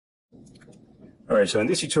All right, so in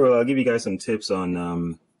this tutorial, I'll give you guys some tips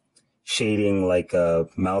on shading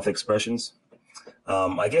mouth expressions.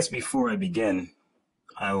 I guess before I begin,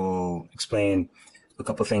 I will explain a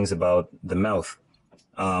couple things about the mouth.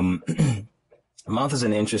 Um, Mouth is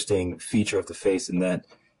an interesting feature of the face in that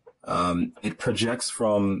it projects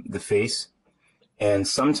from the face, and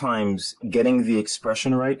sometimes getting the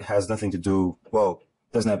expression right has nothing to do, well,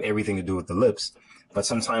 doesn't have everything to do with the lips, but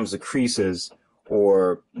sometimes the creases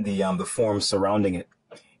or the form surrounding it,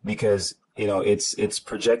 because it's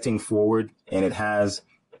projecting forward and it has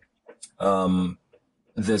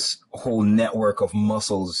this whole network of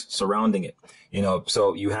muscles surrounding it.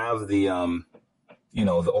 So you have the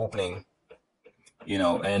opening,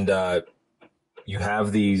 and you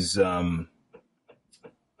have these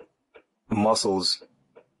muscles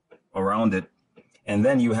around it, and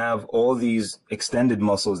then you have all these extended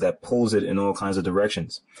muscles that pulls it in all kinds of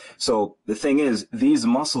directions. So the thing is, these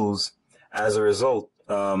muscles, as a result,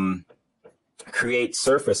 create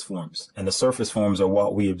surface forms, and the surface forms are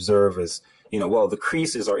what we observe as, the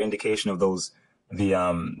creases are indication of those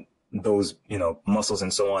muscles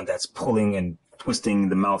and so on, that's pulling and twisting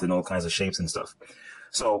the mouth in all kinds of shapes and stuff.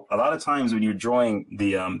 So a lot of times when you're drawing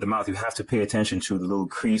the mouth, you have to pay attention to the little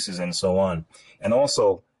creases and so on, and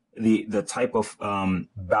also the type of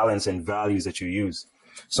balance and values that you use.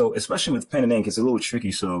 So especially with pen and ink, it's a little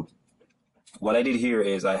tricky. So what I did here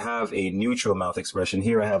is I have a neutral mouth expression.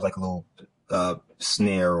 Here I have like a little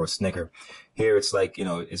snare or snicker. Here it's like,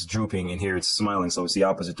 it's drooping, and here it's smiling. So it's the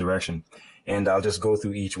opposite direction. And I'll just go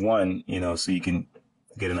through each one, so you can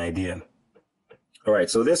get an idea. All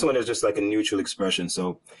right, so this one is just like a neutral expression.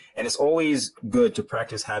 So, and it's always good to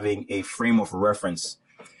practice having a frame of reference,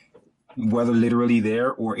 whether literally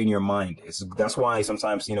there or in your mind. That's why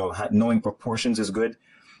sometimes, knowing proportions is good.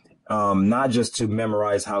 Not just to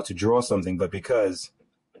memorize how to draw something, but because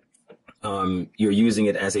you're using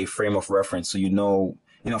it as a frame of reference. So,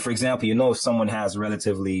 for example, if someone has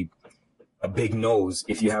relatively a big nose,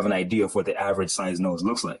 if you have an idea of what the average size nose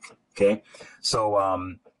looks like. Okay.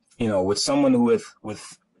 So, with someone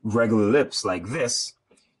with regular lips like this,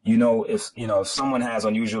 if someone has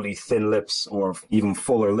unusually thin lips or even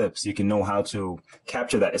fuller lips, you can know how to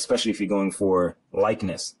capture that, especially if you're going for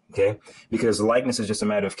likeness. Okay. Because likeness is just a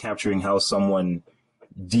matter of capturing how someone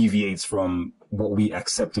deviates from what we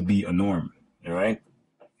accept to be a norm. All right.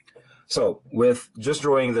 So with just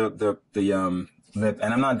drawing the lip,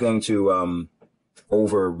 and I'm not going to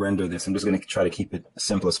over render this. I'm just going to try to keep it as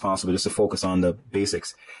simple as possible, just to focus on the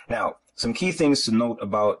basics. Now, some key things to note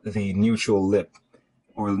about the neutral lip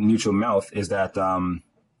or neutral mouth is that,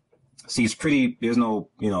 see, it's pretty, there's no,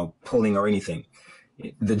 pulling or anything.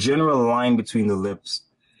 The general line between the lips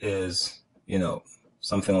is,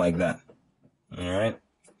 something like that. All right.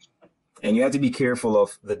 And you have to be careful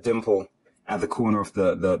of the dimple at the corner of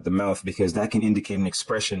the mouth, because that can indicate an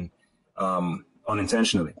expression,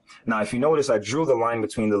 unintentionally. Now, if you notice, I drew the line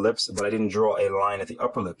between the lips, but I didn't draw a line at the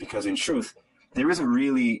upper lip, because in truth, there isn't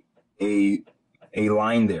really a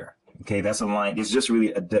line there. Okay, that's a line. It's just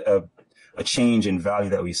really a change in value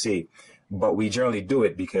that we see, but we generally do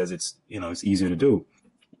it because it's easier to do.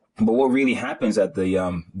 But what really happens at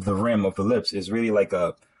the rim of the lips is really like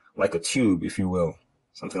a tube, if you will,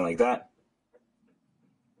 something like that.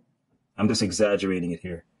 I'm just exaggerating it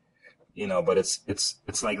here, but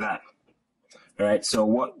it's like that. All right. So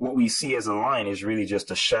what we see as a line is really just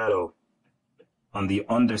a shadow on the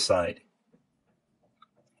underside.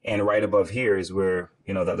 And right above here is where,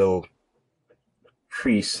 that little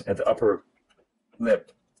crease at the upper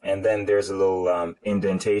lip. And then there's a little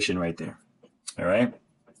indentation right there. All right.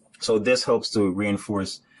 So this helps to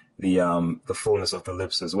reinforce the fullness of the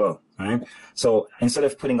lips as well. All right. So instead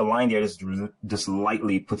of putting a line there, just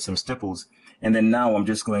lightly put some stipples. And then now I'm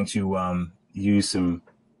just going to use some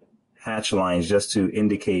hatch lines just to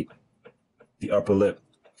indicate the upper lip.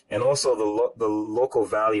 And also the local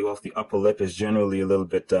value of the upper lip is generally a little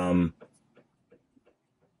bit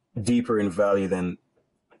deeper in value than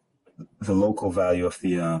the local value of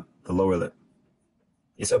the lower lip.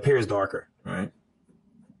 It appears darker, right?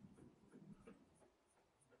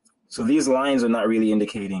 So these lines are not really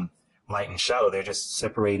indicating light and shadow. They're just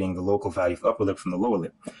separating the local value of the upper lip from the lower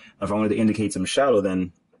lip. Now, if I wanted to indicate some shadow,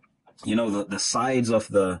 then the sides of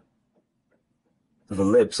the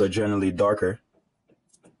lips are generally darker,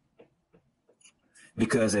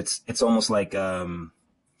 because it's almost like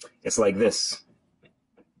it's like this.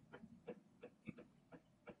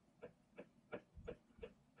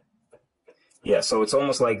 Yeah, so it's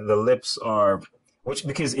almost like the lips are,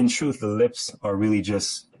 because in truth the lips are really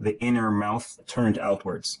just the inner mouth turned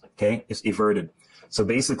outwards. Okay, it's everted. So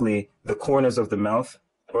basically the corners of the mouth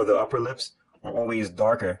or the upper lips are always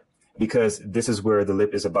darker because this is where the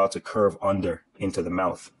lip is about to curve under into the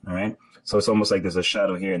mouth. All right. So it's almost like there's a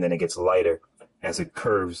shadow here and then it gets lighter as it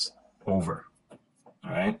curves over.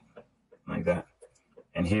 All right. Like that.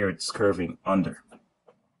 And here it's curving under.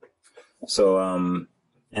 So,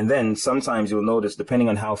 and then sometimes you'll notice, depending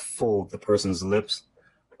on how full the person's lips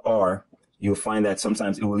are, you'll find that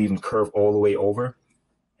sometimes it will even curve all the way over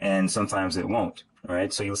and sometimes it won't. All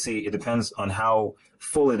right. So you'll see it depends on how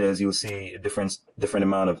full it is. You'll see a different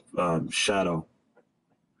amount of shadow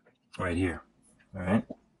right here. All right.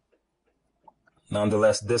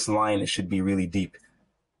 Nonetheless, this line should be really deep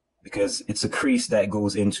because it's a crease that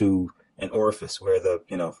goes into an orifice where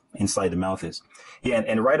the, inside the mouth is. Yeah.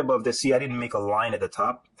 And right above this, see, I didn't make a line at the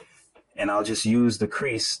top, and I'll just use the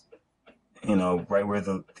crease, right where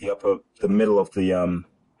the middle of the,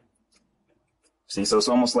 see, so it's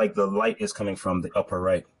almost like the light is coming from the upper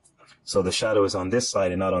right. So the shadow is on this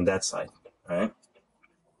side and not on that side, right?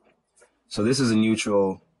 So this is a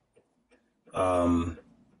neutral mouth.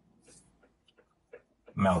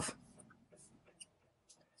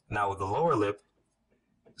 Now with the lower lip,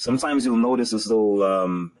 sometimes you'll notice this little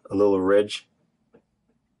a little ridge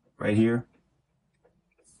right here,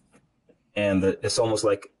 and it's almost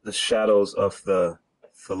like the shadows of the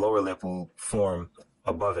lower lip will form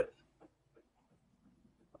above it,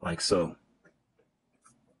 like so.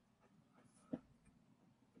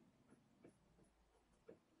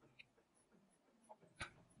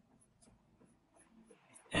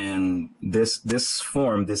 And this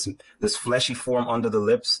form, this fleshy form under the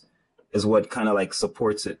lips is what kind of like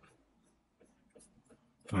supports it.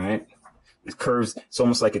 All right. It curves. It's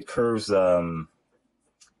almost like it curves. Okay,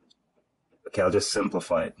 I'll just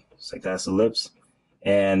simplify it. It's like that's the lips,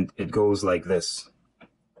 and it goes like this.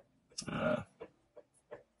 All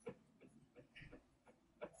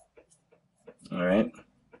right.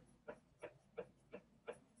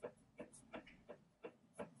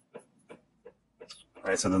 All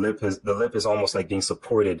right. So the lip is almost like being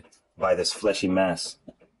supported by this fleshy mass.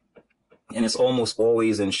 And it's almost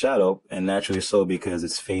always in shadow, and naturally so because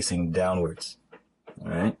it's facing downwards. All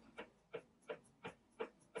right.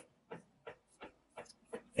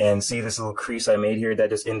 And see this little crease I made here? That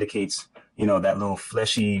just indicates, that little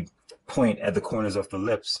fleshy point at the corners of the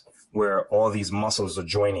lips where all these muscles are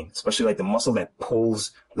joining, especially like the muscle that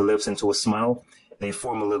pulls the lips into a smile. They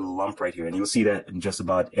form a little lump right here, and you'll see that in just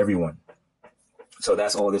about everyone. So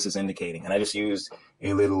that's all this is indicating. And I just used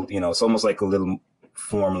a little, it's almost like a little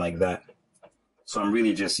form like that. So I'm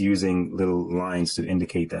really just using little lines to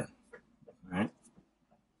indicate that. All right.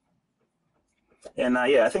 And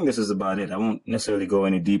yeah, I think this is about it. I won't necessarily go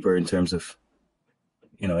any deeper in terms of,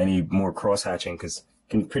 any more cross hatching because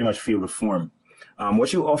you can pretty much feel the form.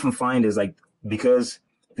 What you often find is like, because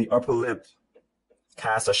the upper lip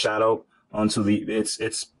casts a shadow onto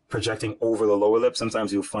it's projecting over the lower lip.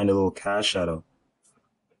 Sometimes you'll find a little cast shadow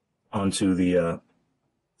onto the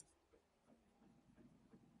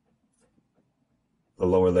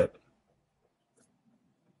lower lip.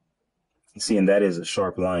 See, and that is a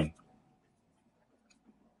sharp line.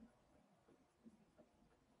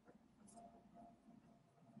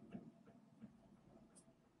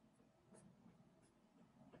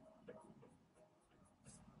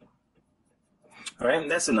 All right,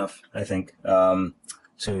 that's enough, I think,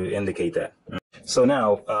 to indicate that. So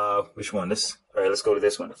now, which one? All right, let's go to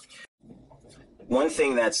this one. One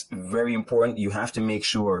thing that's very important, you have to make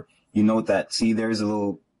sure you note that, see, there's a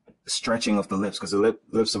little stretching of the lips because the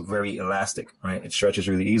lips are very elastic, right? It stretches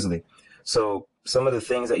really easily. So some of the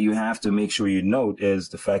things that you have to make sure you note is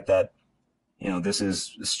the fact that, this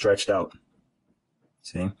is stretched out,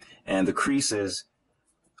 see? And the creases,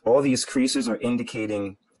 all these creases are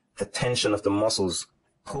indicating the tension of the muscles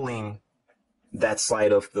pulling that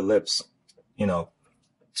side of the lips,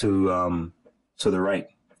 to the right.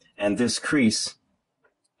 And this crease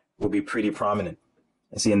will be pretty prominent.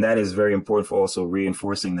 And see, and that is very important for also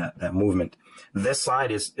reinforcing that movement. This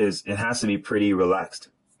side it has to be pretty relaxed.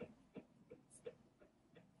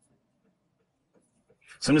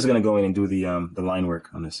 So I'm just going to go in and do the line work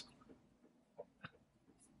on this.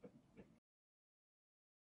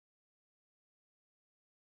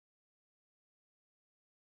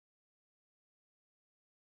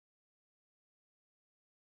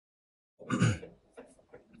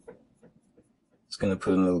 Just going to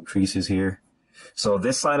put in little creases here. So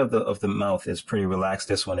this side of the mouth is pretty relaxed.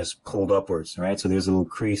 This one is pulled upwards, right? So there's a little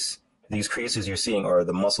crease. These creases you're seeing are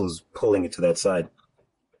the muscles pulling it to that side.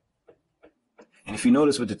 And if you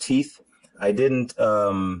notice with the teeth, I didn't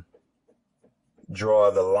draw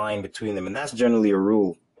the line between them. And that's generally a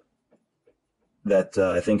rule that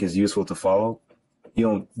I think is useful to follow. You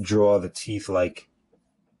don't draw the teeth like,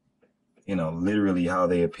 literally how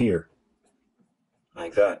they appear,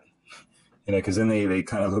 like that. Because then they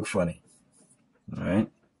kind of look funny. All right.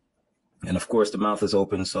 And of course, the mouth is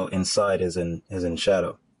open, so inside is in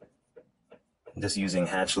shadow. I'm just using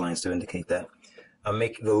hatch lines to indicate that. I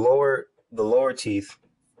make the lower teeth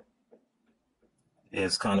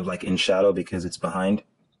is kind of like in shadow because it's behind.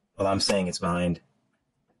 Well, I'm saying it's behind,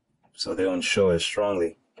 so they don't show as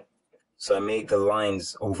strongly. So I make the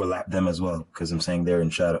lines overlap them as well because I'm saying they're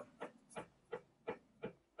in shadow.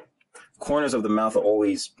 Corners of the mouth are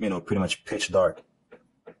always, pretty much pitch dark.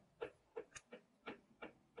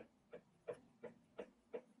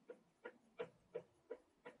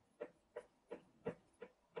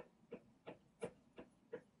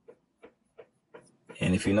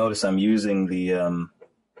 And if you notice, I'm using the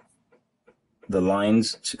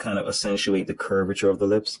lines to kind of accentuate the curvature of the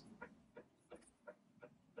lips.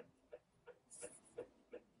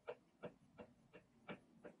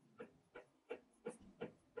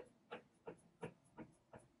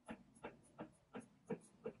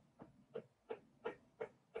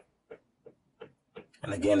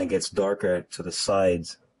 And again, it gets darker to the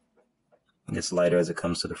sides. It gets lighter as it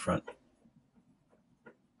comes to the front.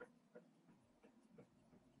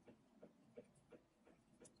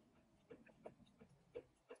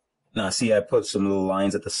 Now, see, I put some little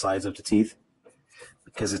lines at the sides of the teeth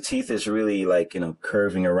because the teeth is really like,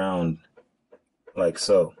 curving around like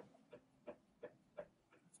so.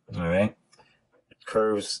 All right. It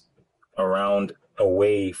curves around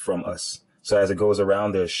away from us. So as it goes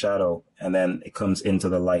around, there's shadow, and then it comes into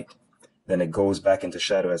the light. Then it goes back into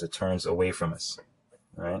shadow as it turns away from us.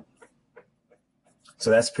 All right. So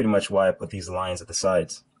that's pretty much why I put these lines at the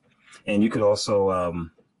sides. And you could also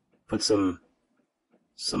put some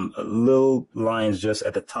little lines just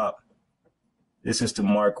at the top. This is to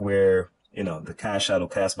mark where, the cast shadow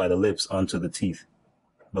cast by the lips onto the teeth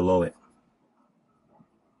below it.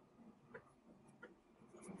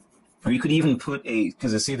 Or you could even put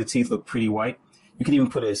because I see the teeth look pretty white, you could even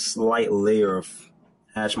put a slight layer of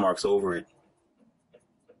hatch marks over it.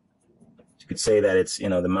 You could say that it's,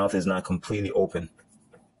 the mouth is not completely open.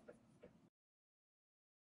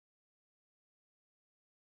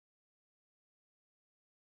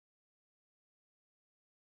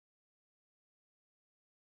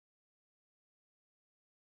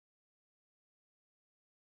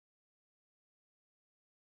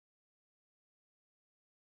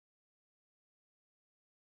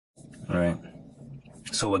 All right.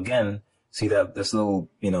 So again, see that this little,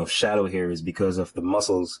 shadow here is because of the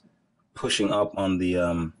muscles pushing up on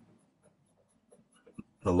the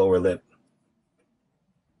lower lip.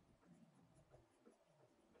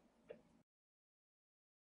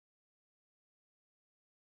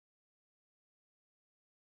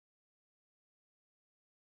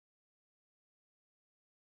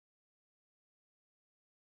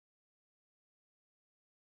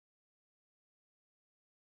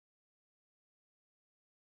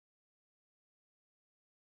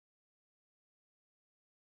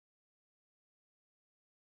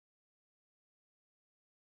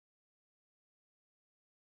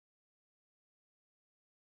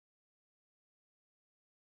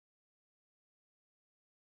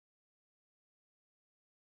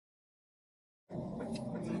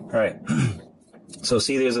 All right. So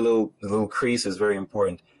see, there's a little crease is very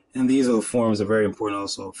important, and these little forms are very important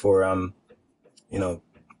also for you know,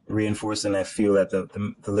 reinforcing that feel that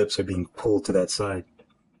the lips are being pulled to that side.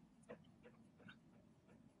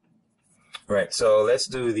 All right. So let's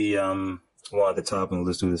do the one at the top, and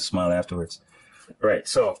we'll just do the smile afterwards. All right.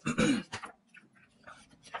 So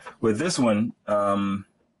with this one,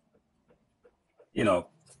 you know,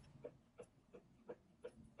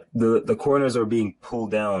 the corners are being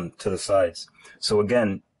pulled down to the sides. So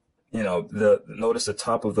again, the notice the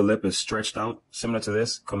top of the lip is stretched out, similar to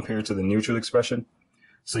this, compared to the neutral expression.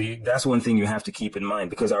 So that's one thing you have to keep in mind,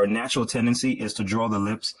 because our natural tendency is to draw the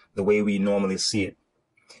lips the way we normally see it,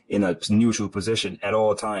 in a neutral position at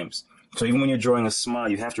all times. So even when you're drawing a smile,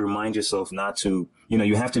 you have to remind yourself not to,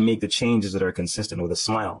 you have to make the changes that are consistent with a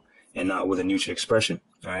smile and not with a neutral expression.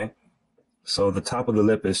 All right. So the top of the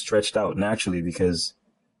lip is stretched out naturally because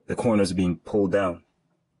the corners are being pulled down.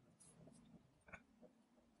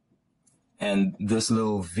 And this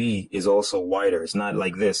little V is also wider. It's not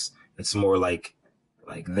like this. It's more like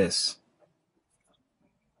this,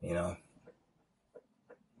 you know.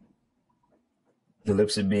 The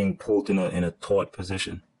lips are being pulled in a taut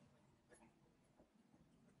position.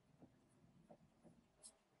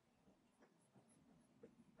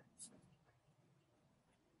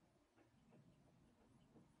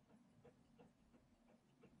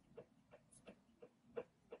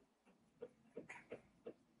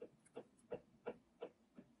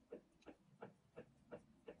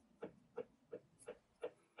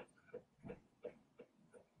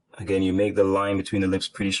 Again, you make the line between the lips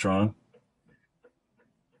pretty strong.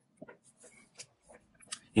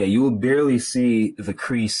 Yeah, you will barely see the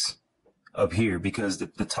crease up here because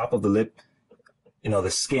the top of the lip, the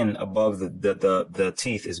skin above the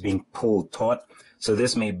teeth is being pulled taut. So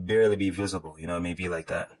this may barely be visible, it may be like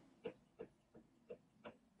that.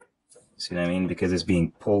 See what I mean? Because it's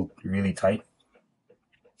being pulled really tight.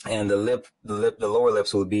 And the lower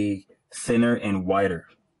lips will be thinner and wider.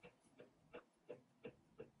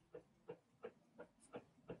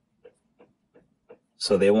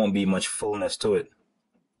 So there won't be much fullness to it.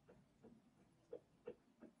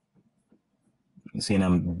 You see, and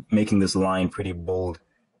I'm making this line pretty bold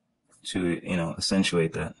to,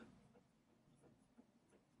 accentuate that.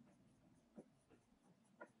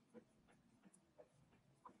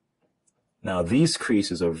 Now, these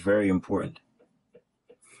creases are very important.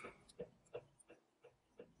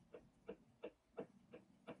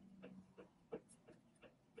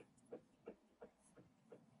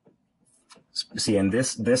 See, and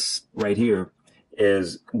this right here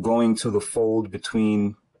is going to the fold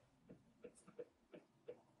between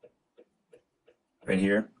right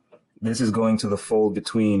here. This is going to the fold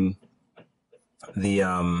between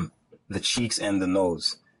the cheeks and the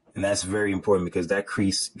nose. And that's very important because that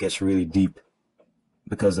crease gets really deep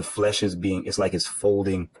because the flesh it's like it's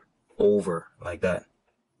folding over like that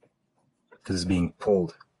because it's being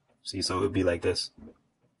pulled. See, so it would be like this.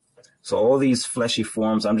 So all these fleshy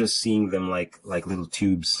forms, I'm just seeing them like little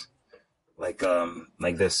tubes, like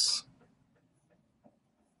this.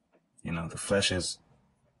 The flesh is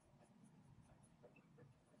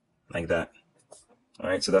like that. All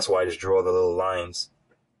right, so that's why I just draw the little lines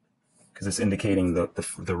because it's indicating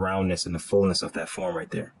the roundness and the fullness of that form right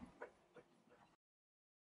there.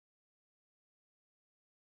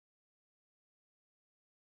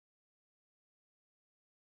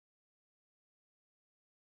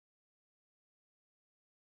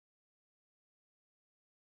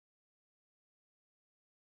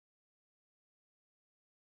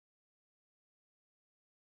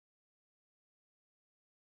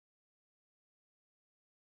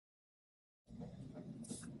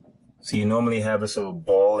 So you normally have this little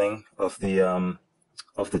balling of the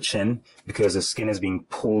chin because the skin is being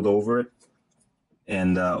pulled over it,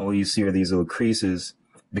 and all you see are these little creases.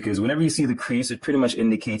 Because whenever you see the crease, it pretty much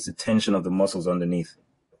indicates the tension of the muscles underneath.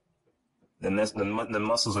 Then the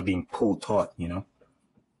muscles are being pulled taut,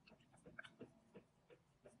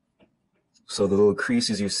 So the little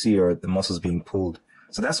creases you see are the muscles being pulled.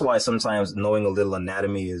 So that's why sometimes knowing a little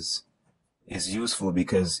anatomy is useful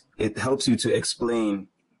because it helps you to explain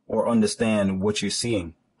or understand what you're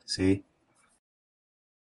seeing. See?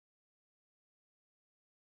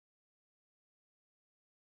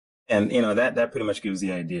 And that pretty much gives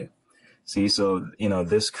the idea. See, so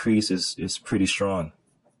this crease is pretty strong.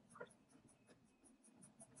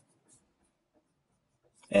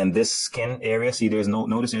 And this skin area, see,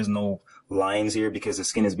 notice there's no lines here because the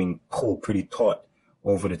skin is being pulled pretty taut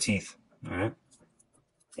over the teeth. All right.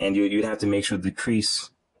 And you'd have to make sure the crease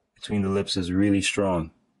between the lips is really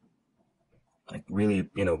strong, like really,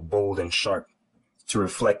 bold and sharp to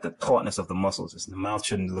reflect the tautness of the muscles. The mouth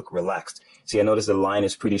shouldn't look relaxed. See, I notice the line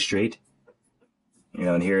is pretty straight.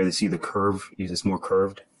 And here you see the curve. It's more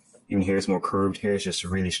curved. Even here it's more curved. Here it's just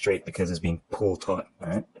really straight because it's being pulled taut. All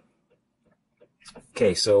right.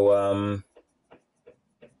 Okay, so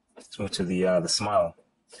let's move to the smile.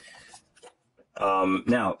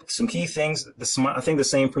 Now, some key things. The smile. I think the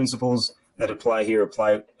same principles that apply here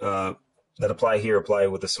apply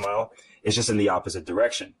with the smile. It's just in the opposite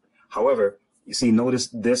direction. However, you see, notice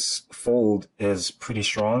this fold is pretty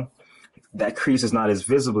strong. That crease is not as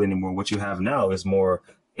visible anymore. What you have now is more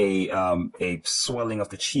a swelling of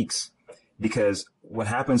the cheeks, because what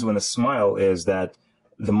happens when a smile is that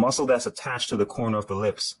the muscle that's attached to the corner of the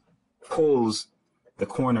lips pulls the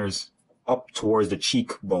corners up towards the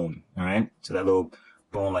cheekbone, all right? So that little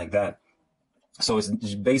bone like that. So it's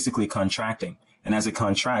basically contracting. And as it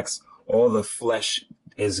contracts, all the flesh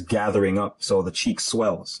is gathering up, so the cheek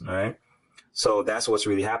swells, all right? So that's what's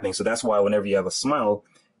really happening. So that's why whenever you have a smile,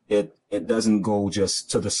 it doesn't go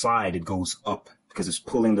just to the side, it goes up because it's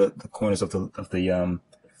pulling the corners of the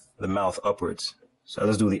mouth upwards. So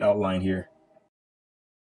let's do the outline here.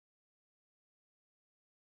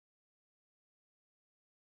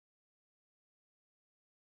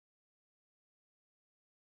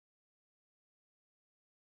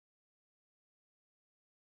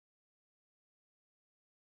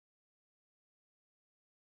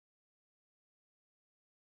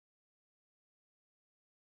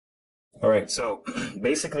 All right, so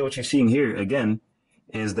basically what you're seeing here again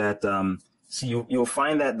is that So you'll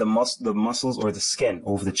find that the muscles or the skin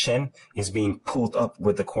over the chin is being pulled up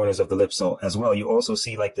with the corners of the lips. So as well, you also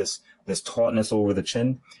see like this tautness over the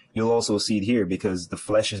chin. You'll also see it here because the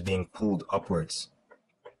flesh is being pulled upwards.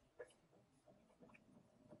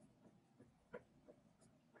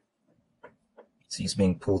 See, it's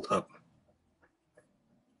being pulled up.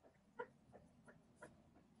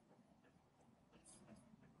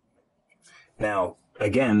 Now,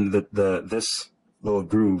 again, this little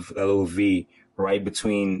groove, that little V right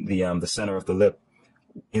between the center of the lip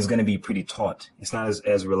is going to be pretty taut. It's not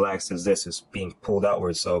as relaxed as this. It's being pulled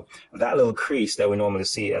outwards. So that little crease that we normally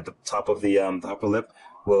see at the top of the upper lip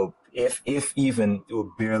will, if even, it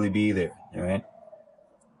will barely be there. All right.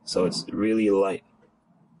 So it's really light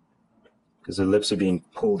because the lips are being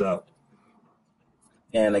pulled out.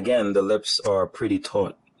 And again, the lips are pretty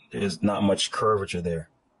taut. There's not much curvature there.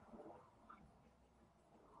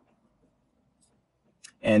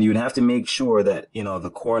 And you'd have to make sure that, you know,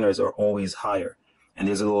 the corners are always higher. And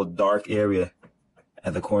there's a little dark area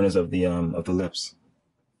at the corners of the lips.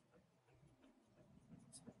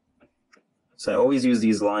 So I always use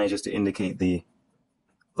these lines just to indicate the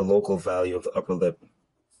local value of the upper lip.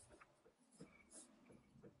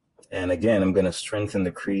 And again, I'm going to strengthen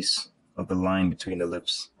the crease of the line between the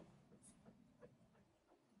lips.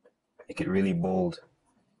 Make it really bold,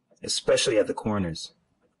 especially at the corners.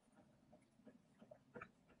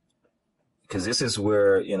 Because this is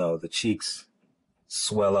where, you know, the cheeks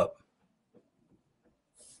swell up.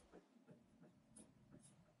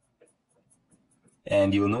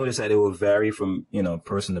 And you'll notice that it will vary from, you know,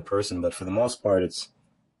 person to person, but for the most part,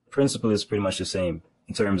 principle is pretty much the same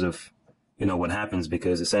in terms of, you know, what happens,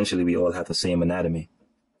 because essentially we all have the same anatomy.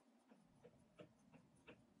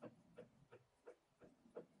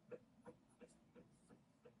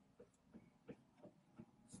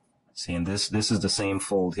 See, and this is the same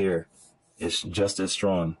fold here. It's just as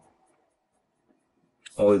strong.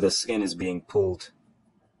 Only the skin is being pulled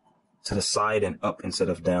to the side and up instead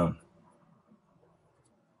of down.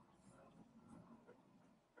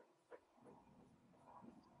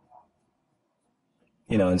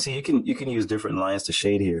 You know, and see, you can use different lines to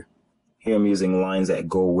shade here. Here I'm using lines that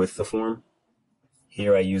go with the form.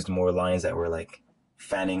 Here I used more lines that were like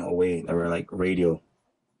fanning away, that were like radial.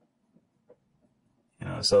 You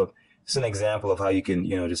know, so it's an example of how you can,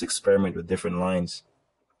 you know, just experiment with different lines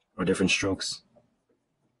or different strokes.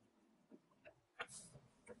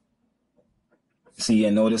 See,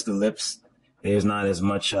 and notice the lips, there's not as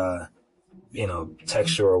much, you know,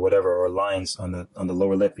 texture or whatever, or lines on the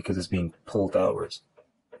lower lip because it's being pulled outwards,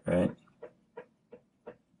 right?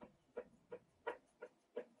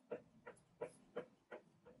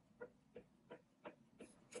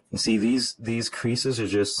 You see, these creases are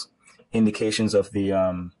just indications of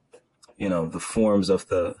the, you know, the forms of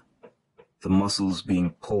the muscles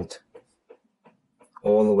being pulled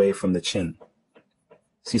all the way from the chin.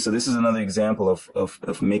 See, so this is another example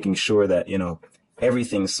of making sure that, you know,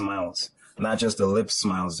 everything smiles. Not just the lips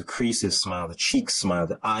smiles, the creases smile, the cheeks smile,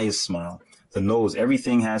 the eyes smile, the nose.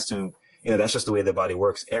 Everything has to, you know, that's just the way the body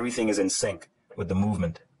works. Everything is in sync with the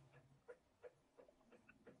movement.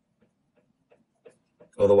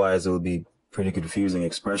 Otherwise, it will be pretty confusing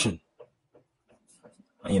expression.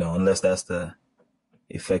 You know, unless that's the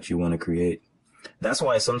effect you want to create. That's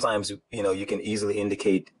why sometimes, you know, you can easily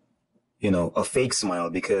indicate, you know, a fake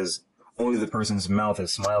smile because only the person's mouth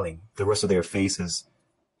is smiling. The rest of their face is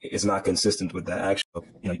not consistent with that actual,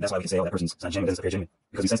 you know, that's why we can say, oh, that person's not genuine, doesn't appear genuine,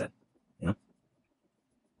 because we sense that, you know?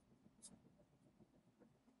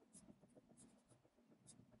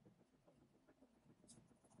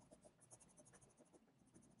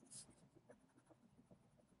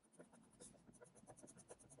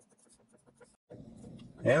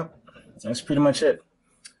 Yeah, that's pretty much it.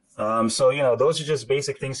 So, you know, those are just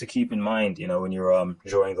basic things to keep in mind, you know, when you're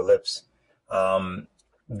drawing the lips.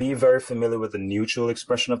 Be very familiar with the neutral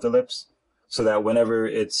expression of the lips so that whenever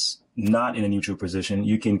it's not in a neutral position,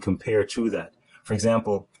 you can compare to that. For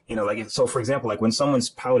example, you know, like when someone's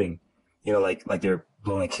pouting, you know, like they're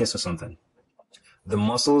blowing a kiss or something, the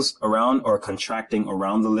muscles around are contracting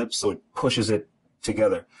around the lips, so it pushes it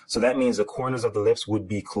together. So that means the corners of the lips would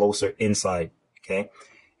be closer inside, okay?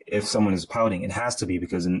 If someone is pouting, it has to be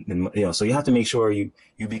because, you know, so you have to make sure you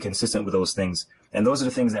be consistent with those things. And those are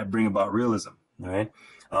the things that bring about realism, all right?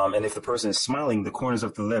 And if the person is smiling, the corners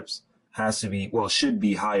of the lips should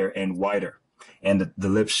be higher and wider. And the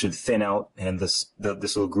lips should thin out and this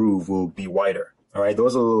little groove will be wider, all right?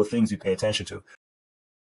 Those are the little things you pay attention to.